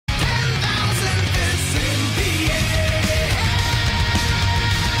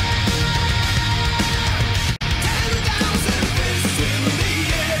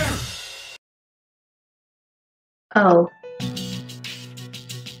Oh.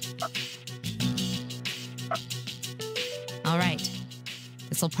 All right.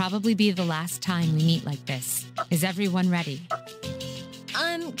 This'll probably be the last time we meet like this. Is everyone ready?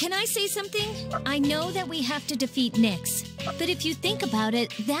 Can I say something? I know that we have to defeat Nyx, but if you think about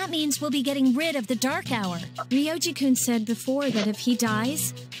it, that means we'll be getting rid of the Dark Hour. Ryoji-kun said before that if he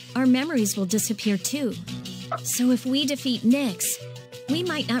dies, our memories will disappear too. So if we defeat Nyx, we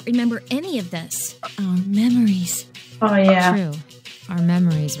might not remember any of this. Our memories. Oh, yeah. True. Our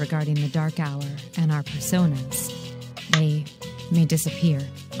memories regarding the Dark Hour and our personas, they may disappear.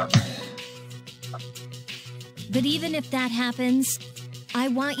 But even if that happens, I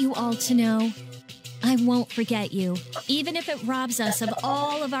want you all to know I won't forget you. Even if it robs us of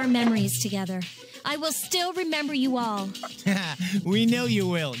all of our memories together, I will still remember you all. We know you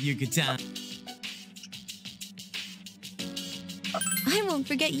will, Yuka-tan. I won't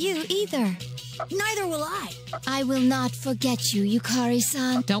forget you either. Neither will I. I will not forget you,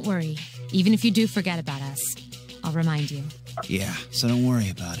 Yukari-san. Don't worry. Even if you do forget about us, I'll remind you. Yeah, so don't worry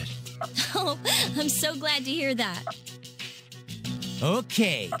about it. Oh, I'm so glad to hear that.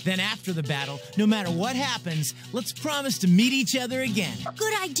 Okay, then after the battle, no matter what happens, let's promise to meet each other again.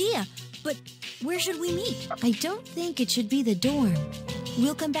 Good idea. But where should we meet? I don't think it should be the dorm.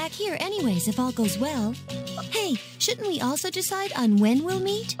 We'll come back here anyways if all goes well. Hey, shouldn't we also decide on when we'll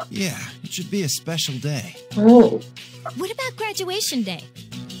meet? Yeah, it should be a special day. Oh. What about graduation day?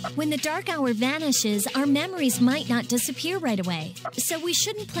 When the Dark Hour vanishes, our memories might not disappear right away. So we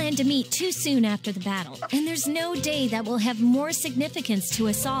shouldn't plan to meet too soon after the battle. And there's no day that will have more significance to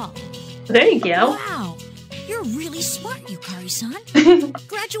us all. There you go. Wow. You're really smart, Yukari-san.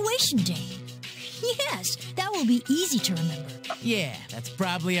 Graduation day. Yes, that will be easy to remember. Yeah, that's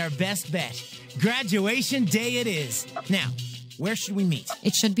probably our best bet. Graduation day it is. Now, where should we meet?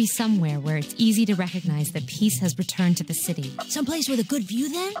 It should be somewhere where it's easy to recognize that peace has returned to the city. Someplace with a good view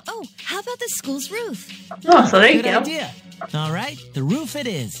then? Oh, how about the school's roof? Oh, so there you Good go. idea. All right, the roof it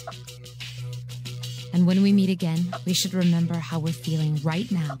is. And when we meet again, we should remember how we're feeling right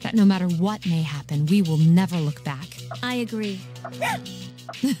now. That no matter what may happen, we will never look back. I agree.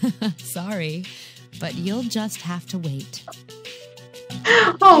 Sorry, but you'll just have to wait.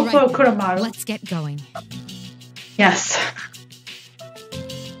 Oh, All right, poor then, Kuramaru. let's get going. Yes.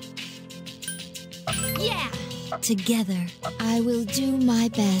 Yeah! Together, I will do my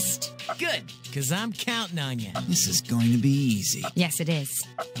best. Good, because I'm counting on you. This is going to be easy. Yes, it is.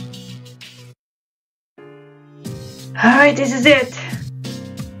 Alright, this is it.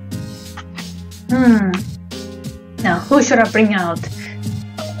 Now, who should I bring out?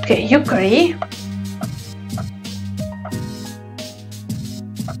 Okay, Yukari.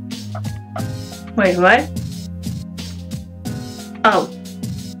 Wait, what? Oh.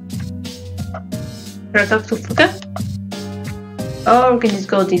 Should I talk to Fuka? Or we can just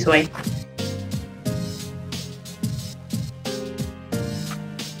go this way.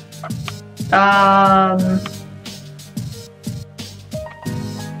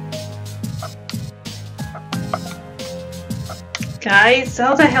 Guys,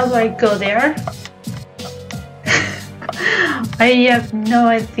 how the hell do I go there? I have no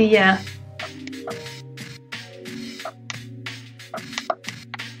idea.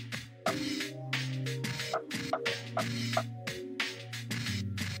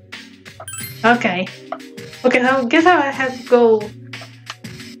 Okay. Okay, so I guess I have to go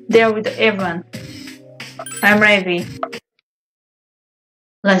there with everyone. I'm ready.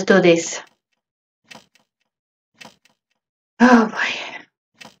 Let's do this. Oh boy.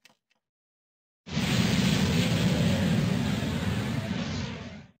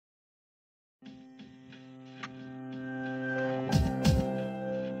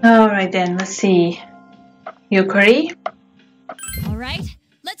 Alright then, let's see. Yukari? All right,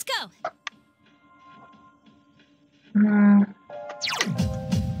 let's go.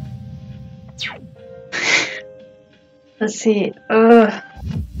 Let's see.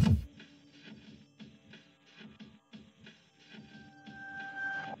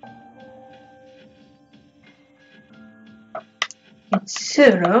 It's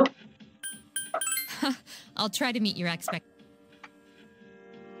Zero. I'll try to meet your expectations.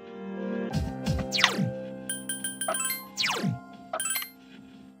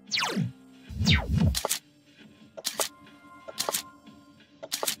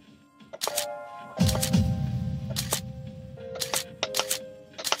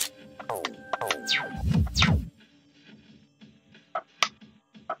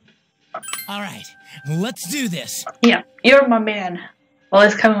 All right, let's do this. Yeah, you're my man.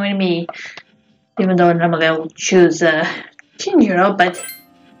 Always coming with me. Even though normally I would choose Shinjiro, but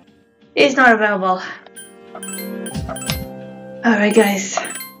he's not available. Alright, guys.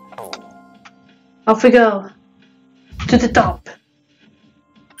 Off we go. To the top.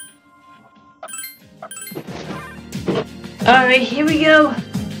 Alright, here we go.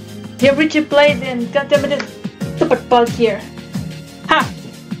 Yeah, Richard played and goddamn it, this stupid bug here. Ha!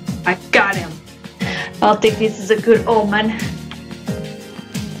 I got him. I'll take this as a good omen.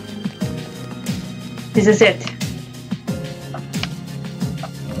 This is it.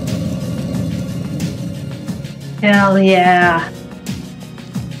 Hell yeah.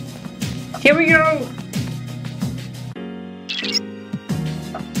 Here we go.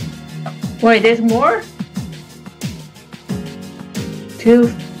 Wait, there's more?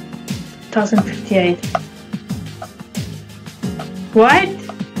 2058. What?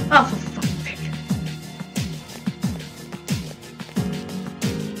 Oh, for fuck's sake.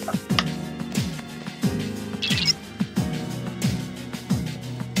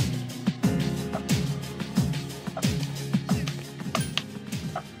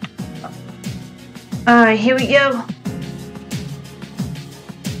 Alright, here we go.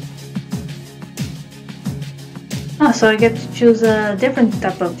 Oh, so I get to choose a different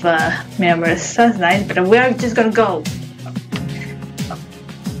type of members. That's nice, but we are just gonna go.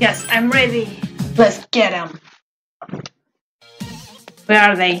 Yes, I'm ready. Let's get them. Where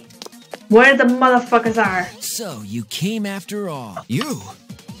are they? Where the motherfuckers are? So, you came after all. You?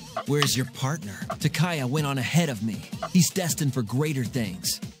 Where's your partner? Takaya went on ahead of me. He's destined for greater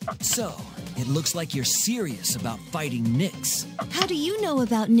things. So, it looks like you're serious about fighting Nyx. How do you know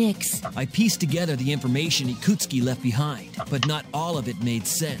about Nyx? I pieced together the information Ikutsuki left behind, but not all of it made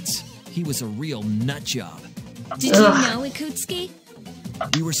sense. He was a real nutjob. Did you know Ikutsuki?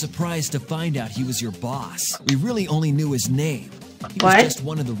 We were surprised to find out he was your boss. We really only knew his name. He was What? just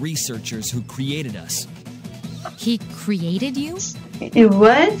one of the researchers who created us. He created you?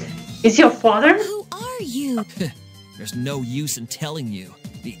 What? Is your father? Who are you? There's no use in telling you.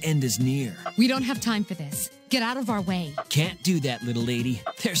 The end is near. We don't have time for this. Get out of our way. Can't do that, little lady.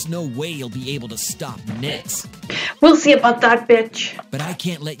 There's no way you'll be able to stop Nyx. We'll see about that, bitch. But I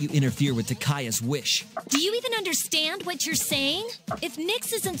can't let you interfere with Takaya's wish. Do you even understand what you're saying? If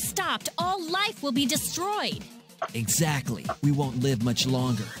Nyx isn't stopped, all life will be destroyed. Exactly. We won't live much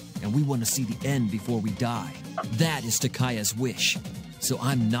longer, and we want to see the end before we die. That is Takaya's wish. So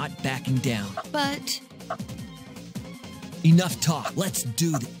I'm not backing down. But Enough talk. Let's do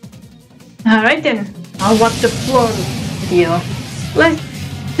this. Alright then. I'll watch the floor video. Let's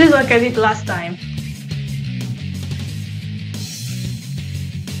do like I did last time.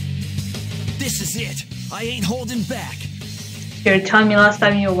 This is it. I ain't holding back. You're telling me last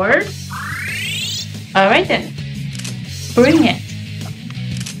time you were? Alright then. Bring it.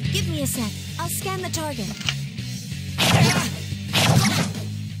 give me a sec. I'll scan the target.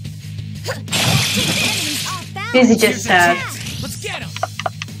 Take the enemies off balance. This is just sad. Let's get him!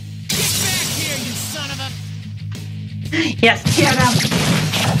 Get back here, you son of a... Yes, get him!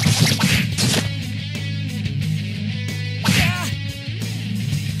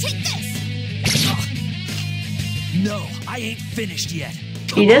 Take this. No, I ain't finished yet.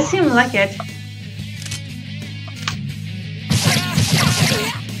 He does seem like it.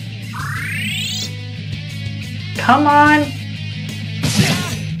 Come on!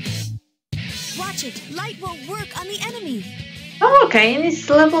 Watch it. Light won't work on the enemy. Oh, okay, and it's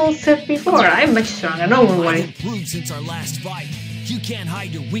level 74. I'm much stronger, don't I've worry. improved since our last fight. You can't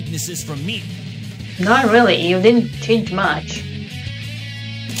hide your weaknesses from me. Not really, you didn't change much.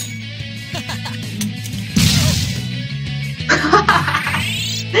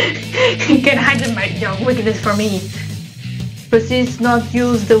 You can hide your weakness from me. Proceeds not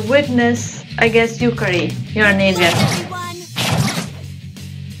use the weakness against Yukari. You're an idiot. Everyone.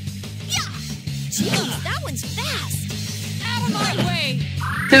 Yeah. Jeez, that one's fast. Out of my way!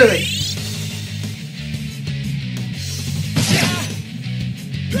 Do it.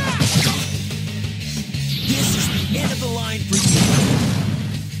 This is the end of the line for you.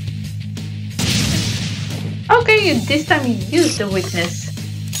 Okay, this time you use the weakness.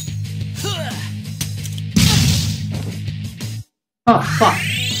 Oh, fuck.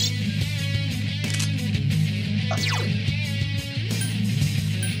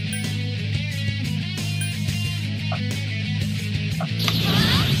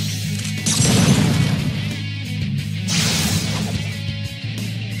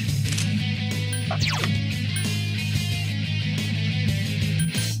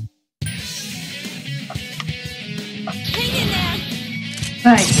 Hang in there.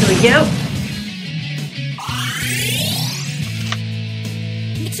 Alright, here we go.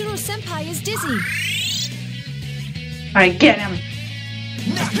 Mitsuru Senpai is dizzy. Alright, get him.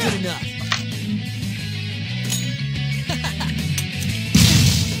 Not good enough.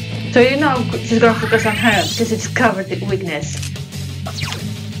 So you know she's gonna focus on her because it's covered the weakness.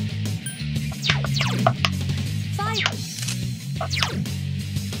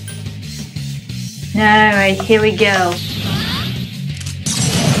 Alright, here we go.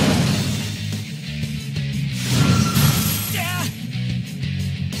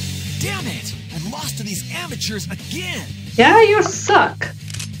 Damn it! I've lost to these amateurs again! Yeah, you suck.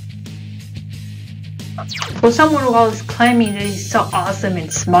 For someone who always claiming that he's so awesome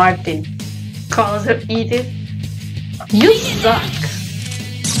and smart and calls her Edith, you suck.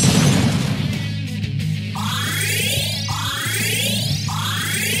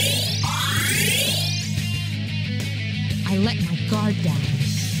 I let my guard down.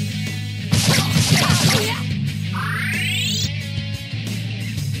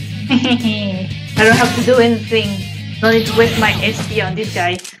 I don't have to do anything. No need to waste my SP on this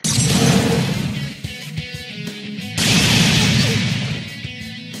guy.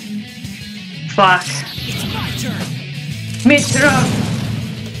 Fuck. It's my turn! Mitra!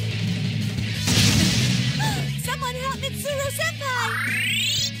 Someone help Mitsuru-senpai!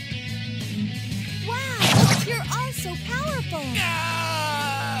 Wow, you're all so powerful!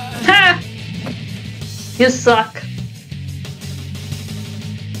 Ha! You suck.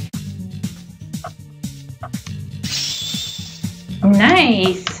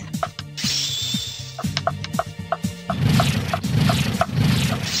 Nice.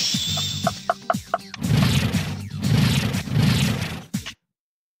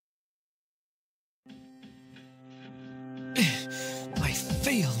 I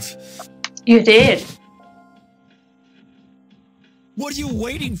failed. You did. What are you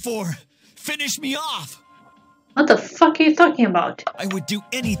waiting for? Finish me off! What the fuck are you talking about? I would do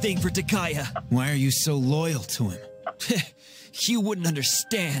anything for Takaya. Why are you so loyal to him? You wouldn't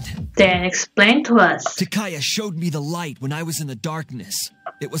understand. Then explain to us. Takaya showed me the light when I was in the darkness.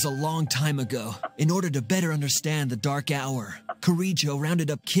 It was a long time ago. In order to better understand the dark hour, Kirijo rounded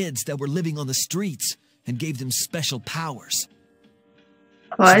up kids that were living on the streets and gave them special powers.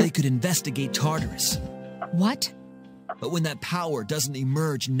 What? So they could investigate Tartarus. What? But when that power doesn't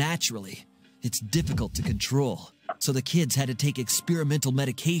emerge naturally, it's difficult to control. So the kids had to take experimental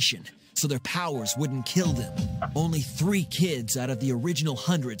medication so their powers wouldn't kill them. Only 3 kids out of the original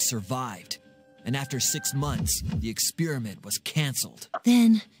 100 survived. And after 6 months, the experiment was canceled.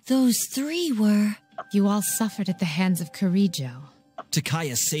 Then those 3 were... You all suffered at the hands of Kirijo.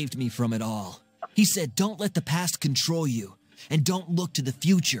 Takaya saved me from it all. He said, don't let the past control you, and don't look to the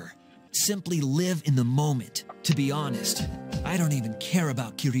future. Simply live in the moment. To be honest, I don't even care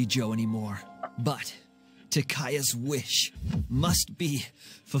about Kirijo anymore. But Takaya's wish must be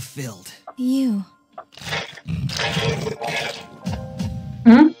fulfilled. You.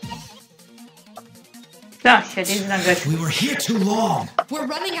 Hmm? Oh shit, this is not good. We were here too long. We're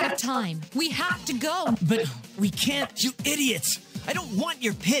running out of time. We have to go. But we can't. You idiots! I don't want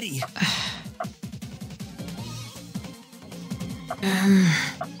your pity!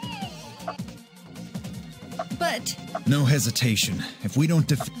 But... No hesitation. If we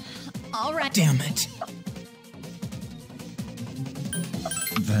don't All right. Damn it.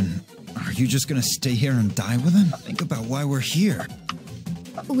 then are you just gonna stay here and die with him? Think about why we're here.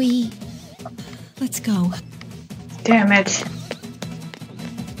 Let's go. Damn it.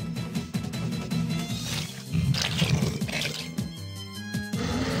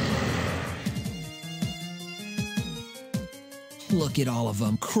 Look at all of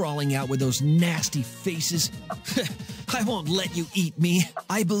them crawling out with those nasty faces. I won't let you eat me.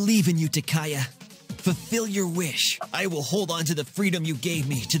 I believe in you, Takaya. Fulfill your wish. I will hold on to the freedom you gave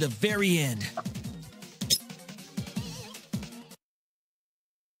me to the very end.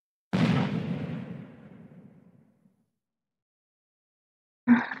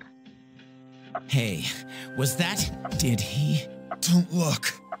 Hey, was that? Did he? Don't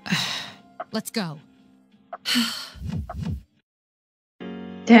look. Let's go.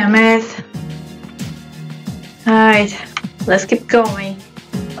 Damn it. Alright, let's keep going.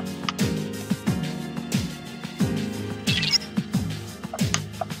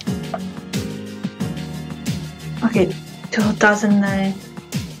 Okay, 2009,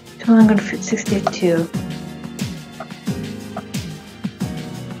 262.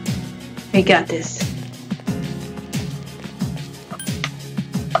 We got this.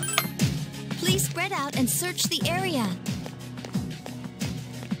 Please spread out and search the area.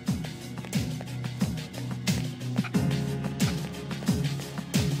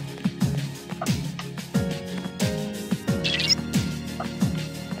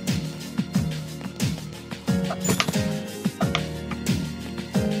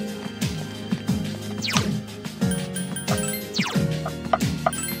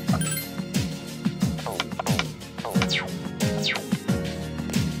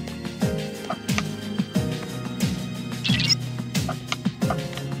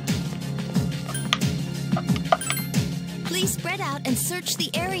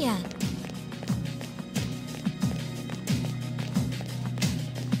 search the area.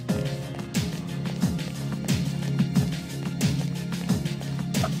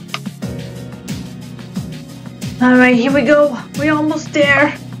 Alright, here we go. We're almost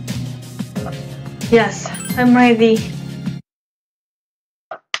there. Yes, I'm ready.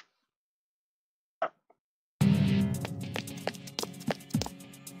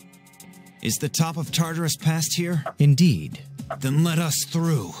 Is the top of Tartarus past here? Indeed. Then let us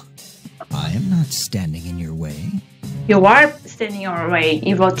through. I am not standing in your way. You are standing our way,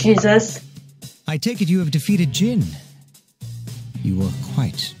 evil Jesus. I take it you have defeated Jin. You are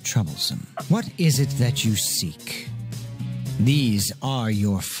quite troublesome. What is it that you seek? These are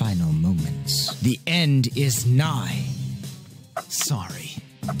your final moments. The end is nigh. Sorry,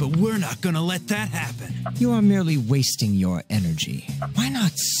 but we're not gonna let that happen. You are merely wasting your energy. Why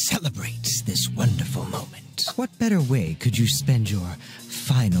not celebrate this wonderful moment? What better way could you spend your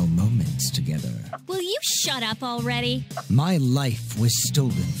final moments together? Will you shut up already? My life was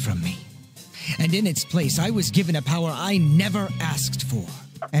stolen from me. And in its place, I was given a power I never asked for.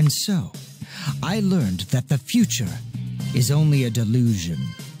 And so, I learned that the future is only a delusion.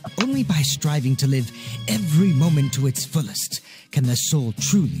 Only by striving to live every moment to its fullest can the soul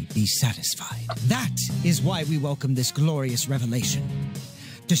truly be satisfied. That is why we welcome this glorious revelation.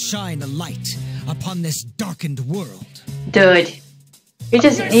 To shine a light upon this darkened world. Dude, you're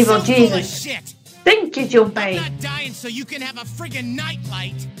just an evil so full of Jesus. shit. Thank you, I'm Junpei. not dying so you can have a friggin'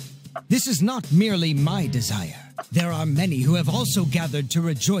 nightlight. This is not merely my desire. There are many who have also gathered to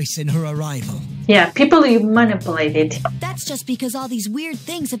rejoice in her arrival. Yeah, people you manipulated. That's just because all these weird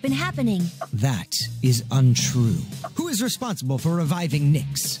things have been happening. That is untrue. Who is responsible for reviving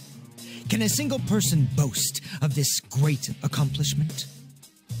Nyx? Can a single person boast of this great accomplishment?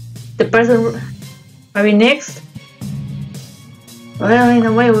 The person. Are we next? Well, in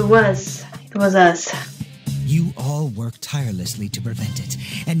a way, it was us. You all worked tirelessly to prevent it,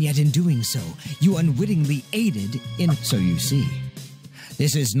 and yet in doing so, you unwittingly aided in... So you see,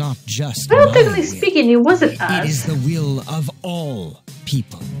 this is not just Well, my technically will. speaking, it wasn't us. It is the will of all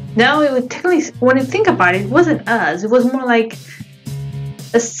people. No, it was technically, when you think about it, it wasn't us. It was more like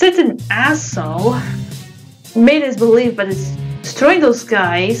a certain asshole made us believe by destroying those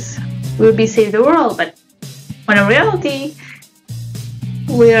guys, we would be saving the world. But when in reality,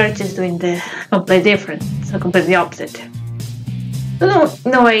 we are just doing the completely different, so completely opposite.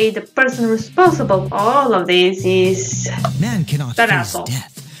 No way, the person responsible for all of this is Man cannot that face asshole.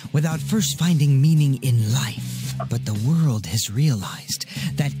 death without first finding meaning in life. But the world has realized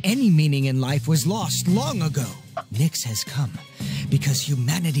that any meaning in life was lost long ago. Nyx has come because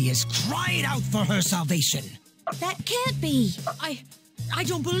humanity is crying out for her salvation. That can't be. I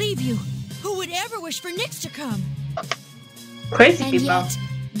don't believe you. Who would ever wish for Nyx to come? crazy And people. yet,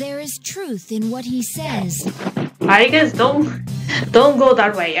 there is truth in what he says. I guess don't go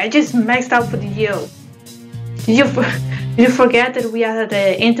that way. I just maxed out with you. Did you forget that we had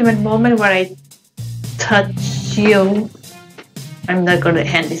the intimate moment where I touched you? I'm not gonna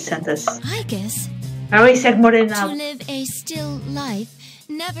end this sentence. I guess I already said more than to enough. live a still life,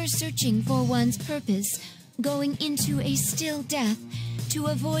 never searching for one's purpose, going into a still death, to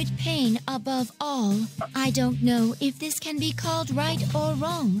avoid pain above all. I don't know if this can be called right or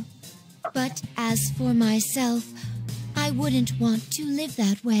wrong. But as for myself, I wouldn't want to live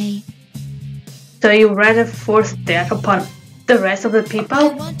that way. So you rather force death upon the rest of the I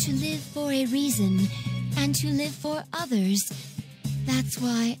people? want to live for a reason, and to live for others. That's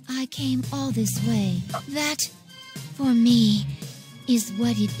why I came all this way. That, for me, is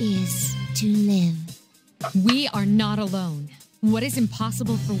what it is to live. We are not alone. What is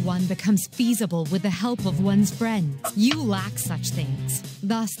impossible for one becomes feasible with the help of one's friends. You lack such things.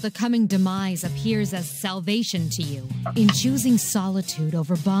 Thus, the coming demise appears as salvation to you. In choosing solitude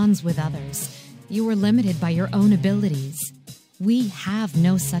over bonds with others, you were limited by your own abilities. We have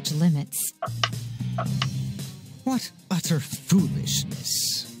no such limits. What utter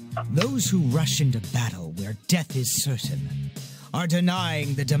foolishness. Those who rush into battle where death is certain are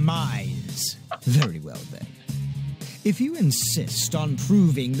denying the demise. Very well then. If you insist on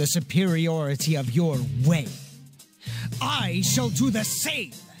proving the superiority of your way, I shall do the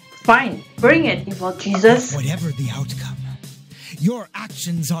same. Fine, bring it, evil Jesus. Whatever the outcome, your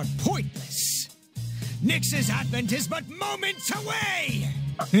actions are pointless. Nyx's advent is but moments away!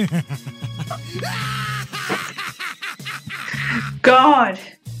 God.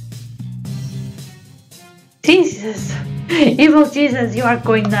 Jesus. Evil Jesus, you are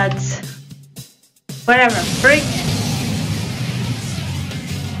going nuts. Whatever, bring it.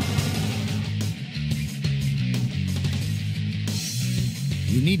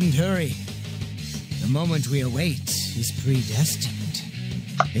 You needn't hurry. The moment we await is predestined.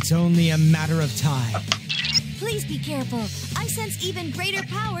 It's only a matter of time. Please be careful. I sense even greater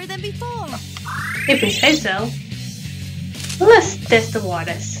power than before. If you say so. Let's test the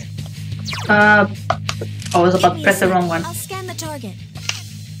waters. I was about to press the wrong one. I'll scan the target.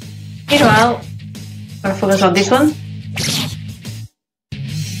 Meanwhile, I'll focus on this one.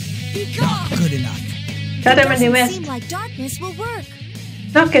 Not good enough. Got him in the Doesn't west. seem like darkness will work.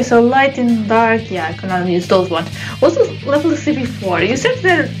 Okay, so light and dark. Yeah, I cannot use those ones. What's the level CP4? You said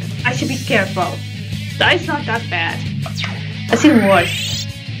that I should be careful. That's not that bad. I've seen worse.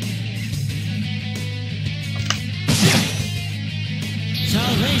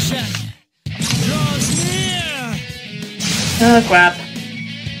 Salvation draws near. Oh crap.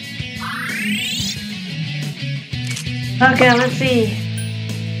 Okay, let's see.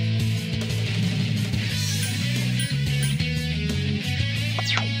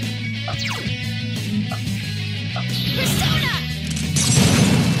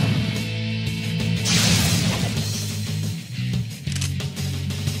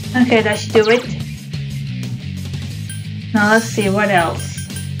 Okay, that should do it. Now let's see what else.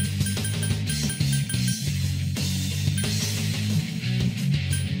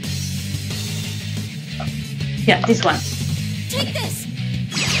 Yeah, this one. Take this.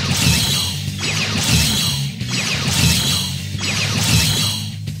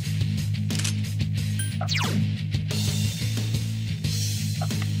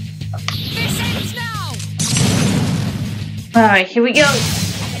 This ends now! Alright, here we go.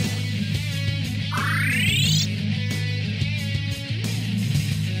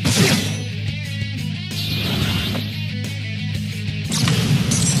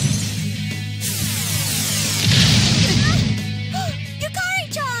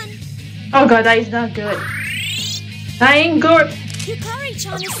 Oh god, that is not good. That ain't good.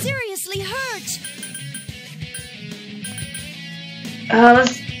 Yukari-chan is seriously hurt.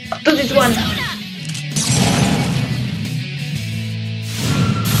 Let's do this one.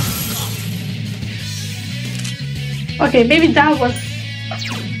 Okay, maybe that was...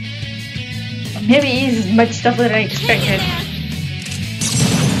 Maybe is much tougher than I expected.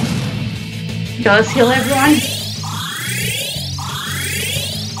 Okay, let's heal everyone.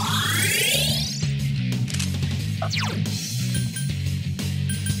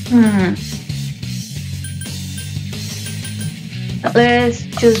 Let's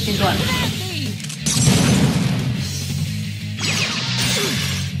choose this one.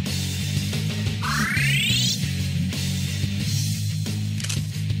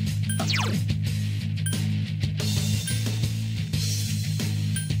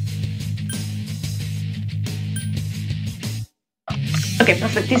 Okay,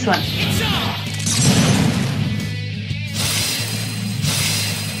 perfect, this one.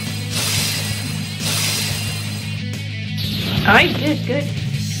 Alright, good, good.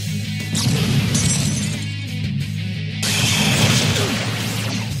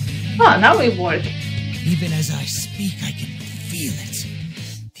 Oh, now we work. Even as I speak, I can feel it.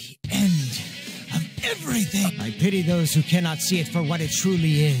 The end of everything. I pity those who cannot see it for what it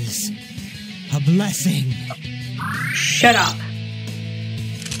truly is. A blessing. Shut up.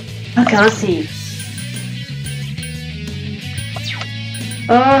 Okay, let's see.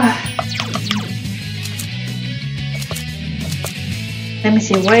 Let me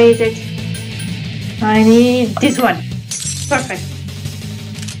see, where is it? I need this one. Perfect.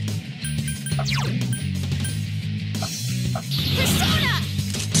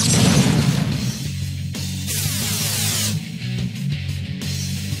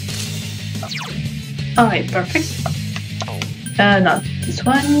 Alright, perfect. Not this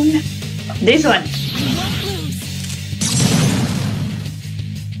one. This one.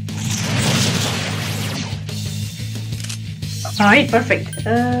 Alright, perfect.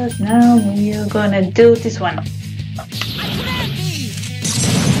 Now we're gonna do this one.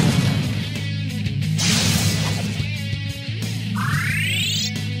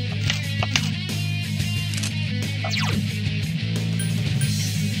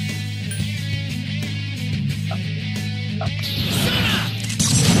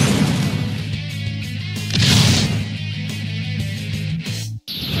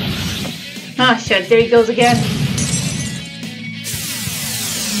 Ah, shit, there he goes again.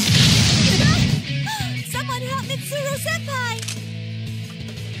 Someone help Mitsuru-senpai!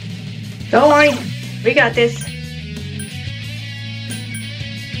 Don't worry, we got this.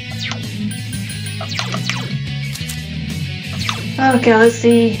 Okay, let's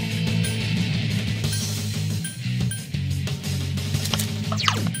see.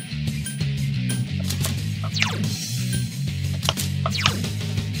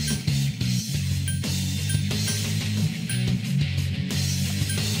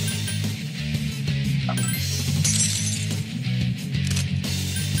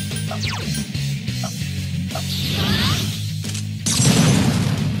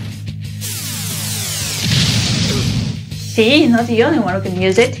 See, not the only one who can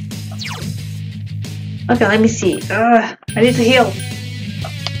use it. Okay, let me see. I need to heal.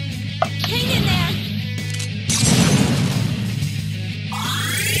 Hang in there.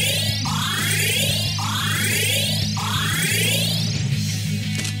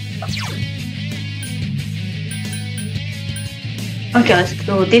 Okay, let's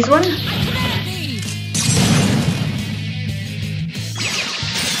go this one.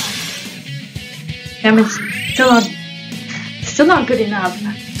 Damn, it's still not good enough.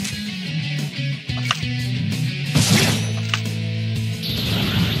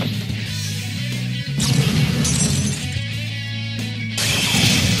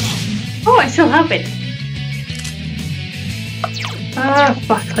 Oh, I still have it. Ah,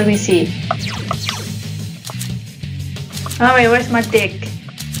 fuck, let me see. Oh wait, where's my dick?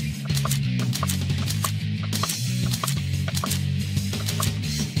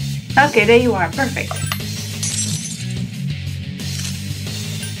 Okay, there you are, perfect.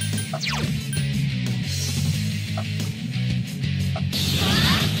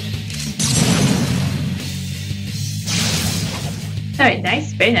 Alright,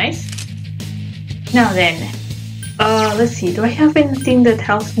 nice, very nice. Now then, let's see, do I have anything that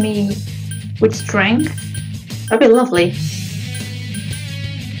helps me with strength? That'd be lovely.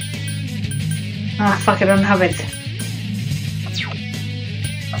 Ah, fuck, I don't have it.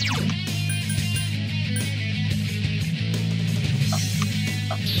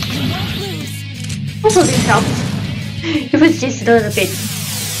 Also, this helps. If it's just a little bit.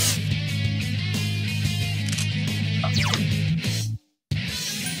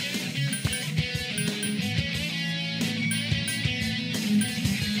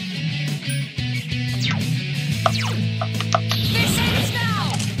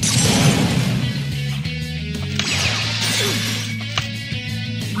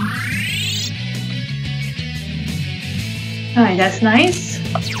 Alright, that's nice.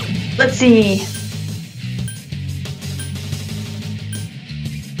 Let's see.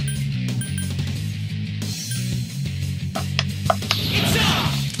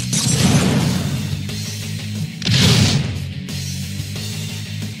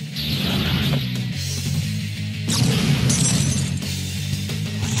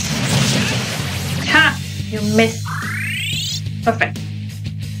 Ha! You missed. Perfect.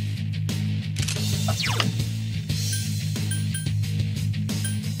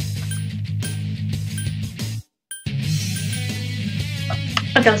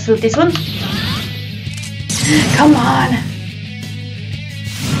 Okay, let's do this one. Come on!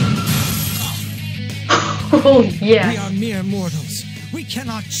 Oh, yeah. We are mere mortals. We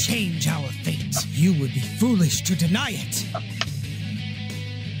cannot change our fate. You would be foolish to deny it.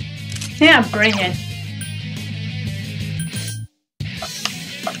 Yeah, bring it.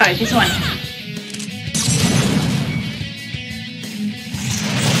 Alright, this one.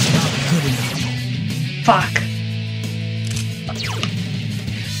 Good enough. Fuck.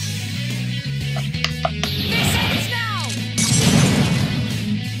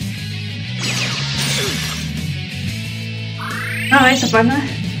 Alright, so far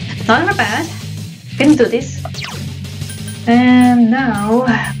not bad. Can do this. And now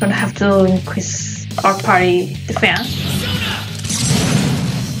I'm gonna have to increase our party defense.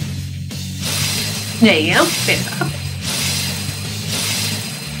 There you go, fair enough.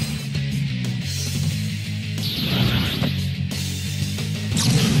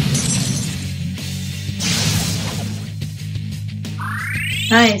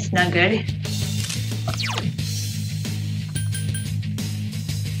 Nice, not good.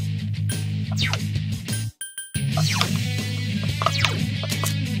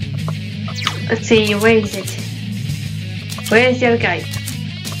 Let's see, where is it? Where is the other guy?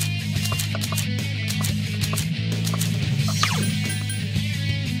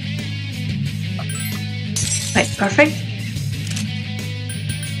 Right, perfect.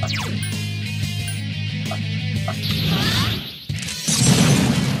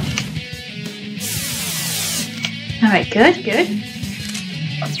 Alright, good, good.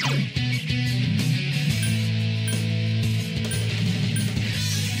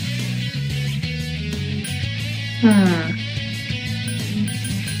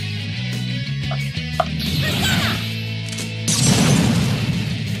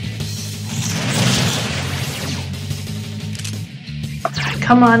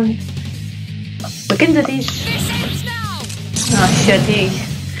 Come on. We can do this. Oh shit,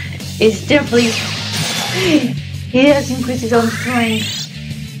 he's definitely... He has increased his own strength.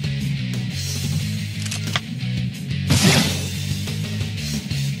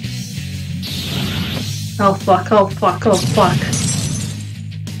 Oh fuck, oh fuck, oh fuck.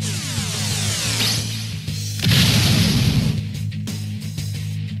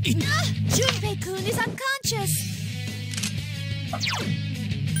 woman is unconscious.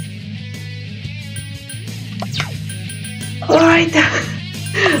 Alright.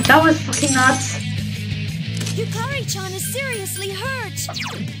 That was fucking nuts. Yukari-chan is seriously hurt.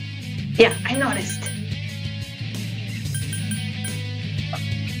 Yeah, I noticed.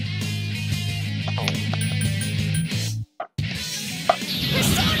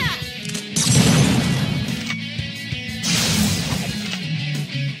 Persona!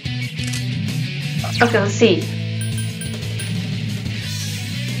 Okay, let's see.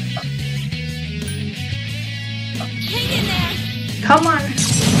 Hang in there. Come on.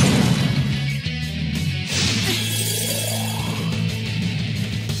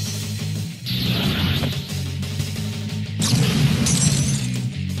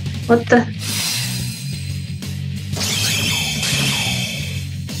 What the?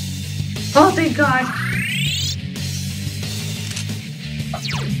 Oh, thank God.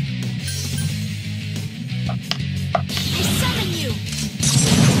 I summon you.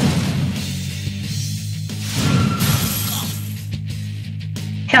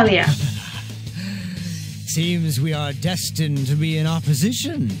 Hell yeah. Seems we are destined to be in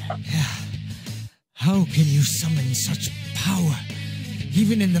opposition. How can you summon such power,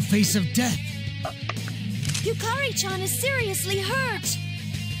 even in the face of death? Yukari-chan is seriously hurt.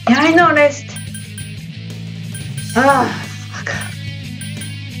 Yeah, I noticed. Ah, fuck.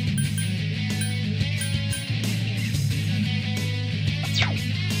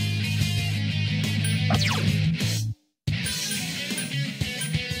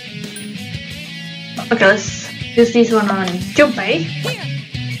 Okay, let's use this one on Junpei. Here.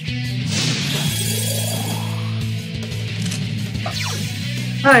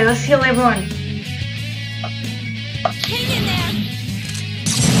 Alright, let's heal everyone. Hang in there.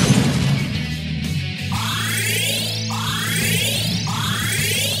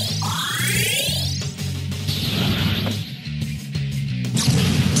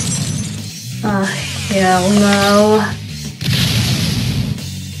 Oh, hell no.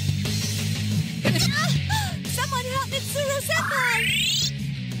 Someone help Mitsuru-senpai.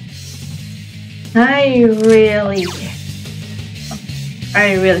 I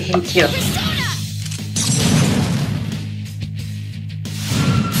really hate you. Persona!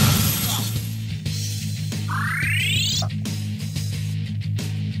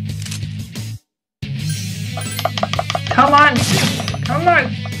 Come on! Come on!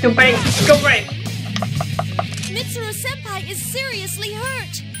 Junpei, go for it! Mitsuru-senpai is seriously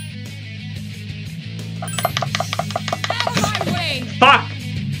hurt. Out of my way! Fuck!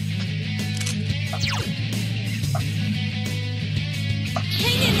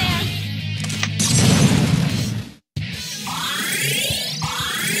 Hang in there.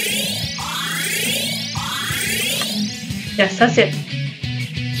 Yes, that's it.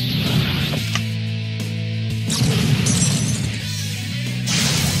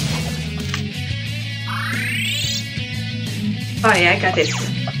 Oh yeah, I got this.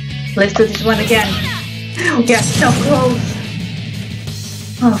 Let's do this one again. We are so close.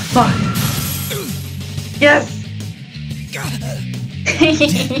 Oh fuck. Yes!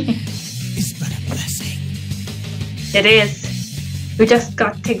 It's but a blessing. It is. You just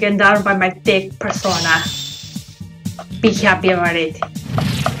got taken down by my big persona. Be happy about it.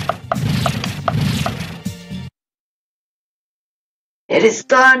 It is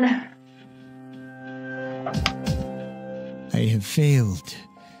done. I have failed,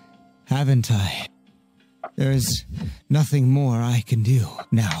 haven't I? There is nothing more I can do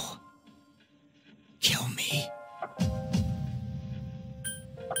now. Kill me.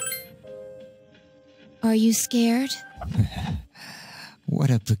 Are you scared? What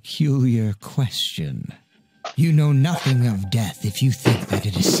a peculiar question. You know nothing of death if you think that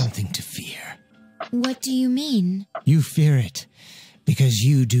it is something to fear. What do you mean? You fear it because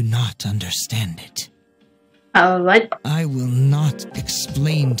you do not understand it. What? I will not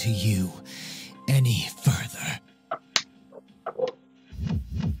explain to you any further.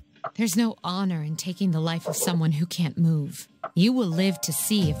 There's no honor in taking the life of someone who can't move. You will live to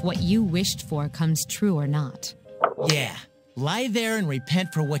see if what you wished for comes true or not. Yeah, lie there and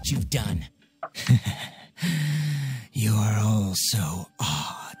repent for what you've done. You are all so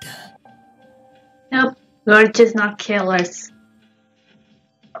odd. Nope, we're just not killers.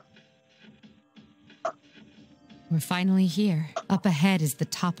 We're finally here. Up ahead is the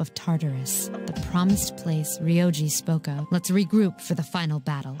top of Tartarus, the promised place Ryoji spoke of. Let's regroup for the final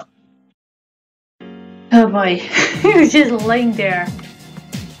battle. Oh boy, he was just laying there.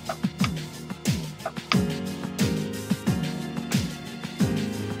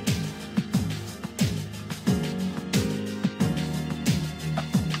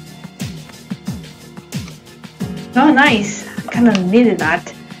 Oh, nice. I kind of needed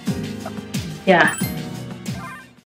that. Yeah.